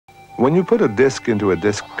When you put a disk into a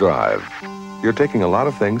disk drive, you're taking a lot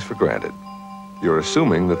of things for granted. You're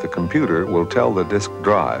assuming that the computer will tell the disk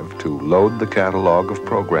drive to load the catalog of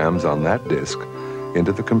programs on that disk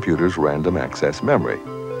into the computer's random access memory,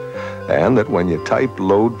 and that when you type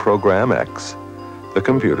load program X, the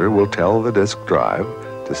computer will tell the disk drive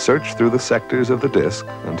to search through the sectors of the disk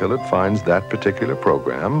until it finds that particular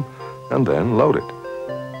program and then load it.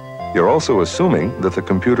 You're also assuming that the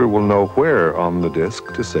computer will know where on the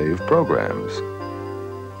disk to save programs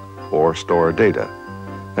or store data,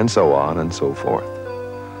 and so on and so forth.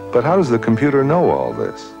 But how does the computer know all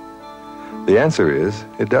this? The answer is,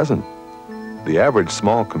 it doesn't. The average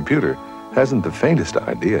small computer hasn't the faintest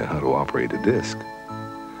idea how to operate a disk.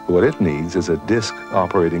 What it needs is a disk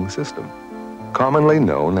operating system, commonly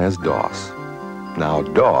known as DOS. Now,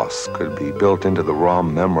 DOS could be built into the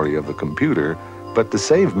ROM memory of the computer, but to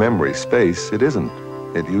save memory space, it isn't.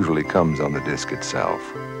 It usually comes on the disk itself.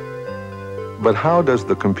 But how does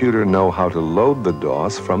the computer know how to load the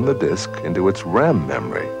DOS from the disk into its RAM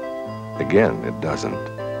memory? Again, it doesn't,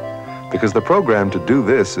 because the program to do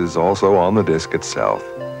this is also on the disk itself.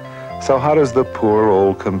 So how does the poor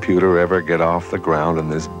old computer ever get off the ground in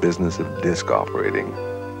this business of disk operating?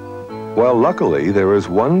 Well, luckily, there is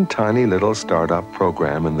one tiny little startup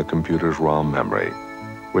program in the computer's ROM memory,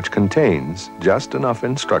 which contains just enough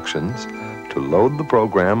instructions to load the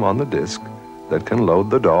program on the disk that can load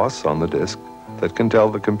the DOS on the disk that can tell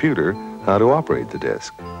the computer how to operate the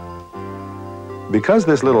disk. Because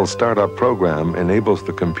this little startup program enables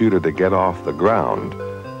the computer to get off the ground,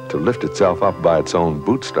 to lift itself up by its own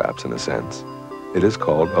bootstraps in a sense, it is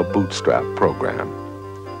called a bootstrap program.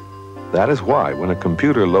 That is why when a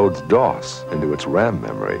computer loads DOS into its RAM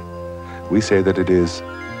memory, we say that it is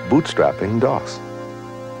bootstrapping DOS,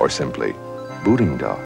 or simply booting DOS.